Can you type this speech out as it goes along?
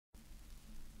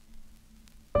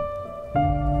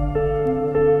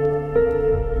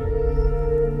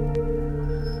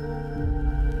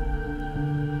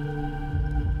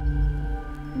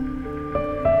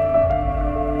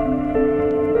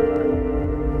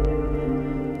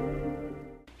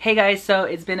Hey guys, so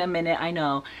it's been a minute, I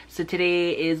know. So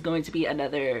today is going to be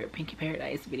another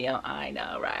PinkyParadise video. I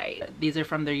know, right? These are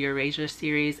from the Eurasia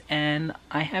series and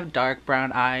I have dark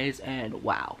brown eyes and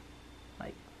wow.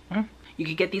 Like, You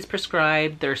can get these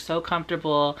prescribed. They're so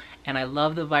comfortable and I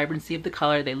love the vibrancy of the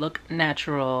color. They look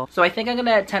natural. So I think I'm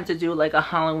gonna attempt to do like a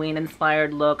Halloween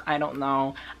inspired look. I don't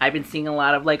know. I've been seeing a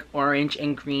lot of like orange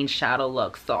and green shadow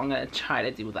looks, so I'm gonna try to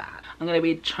do that. I'm gonna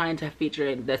be trying to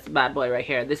feature this bad boy right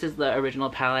here. This is the original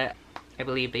palette. I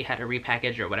believe they had a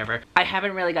repackage or whatever. I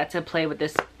haven't really got to play with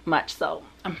this much, so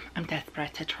I'm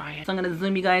desperate to try it. So I'm gonna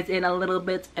zoom you guys in a little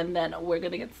bit and then we're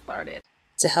gonna get started.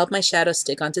 To help my shadow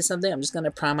stick onto something, I'm just gonna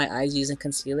prime my eyes using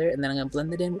concealer and then I'm gonna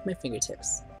blend it in with my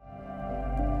fingertips.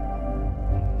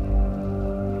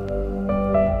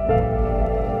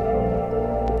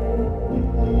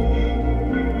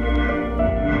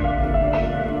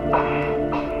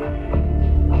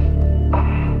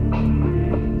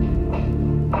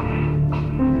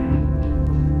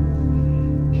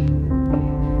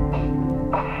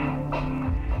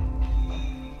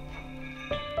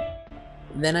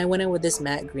 Then I went in with this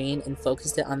matte green and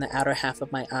focused it on the outer half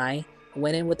of my eye.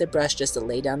 Went in with the brush just to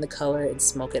lay down the color and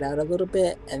smoke it out a little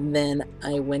bit. And then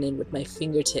I went in with my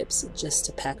fingertips just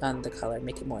to pack on the color,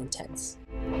 make it more intense.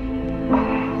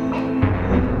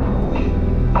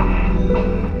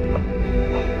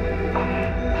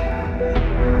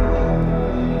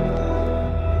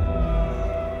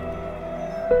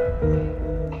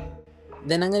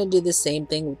 Then I'm going to do the same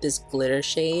thing with this glitter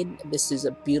shade. This is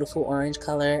a beautiful orange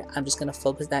color. I'm just going to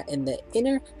focus that in the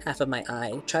inner half of my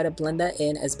eye. Try to blend that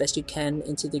in as best you can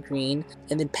into the green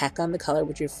and then pack on the color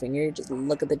with your finger. Just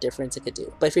look at the difference it could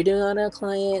do. But if you're doing it on a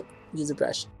client, use a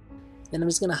brush. Then I'm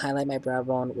just going to highlight my brow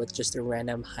bone with just a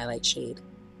random highlight shade.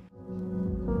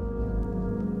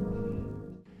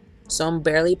 So I'm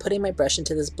barely putting my brush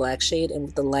into this black shade, and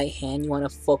with the light hand you want to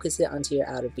focus it onto your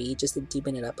outer V just to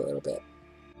deepen it up a little bit.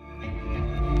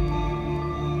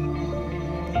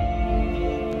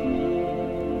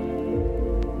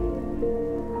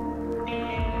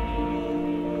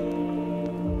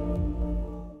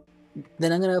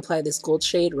 Then I'm going to apply this gold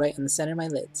shade right in the center of my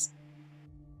lids.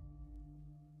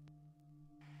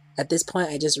 At this point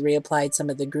I just reapplied some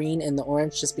of the green and the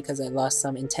orange just because I lost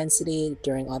some intensity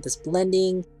during all this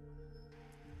blending.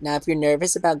 Now if you're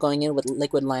nervous about going in with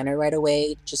liquid liner right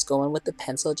away, just go in with the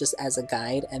pencil just as a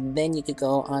guide, and then you could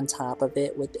go on top of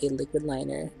it with a liquid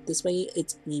liner. This way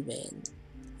it's even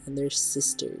and they're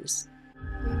sisters.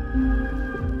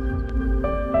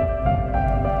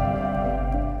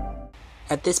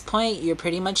 At this point, you're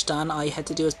pretty much done. All you had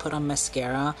to do is put on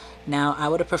mascara. Now, I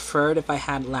would have preferred if I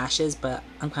had lashes, but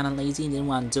I'm kind of lazy and didn't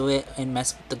want to do it and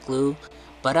mess with the glue.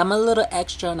 But I'm a little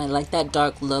extra and I like that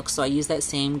dark look, so I used that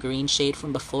same green shade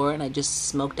from before and I just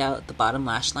smoked out the bottom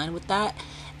lash line with that.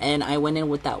 And I went in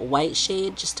with that white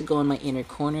shade just to go in my inner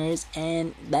corners,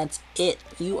 and that's it.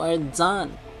 You are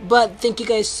done. But thank you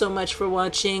guys so much for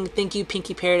watching. Thank you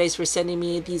PinkyParadise for sending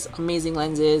me these amazing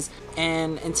lenses.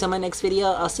 And until my next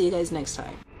video, I'll see you guys next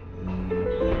time.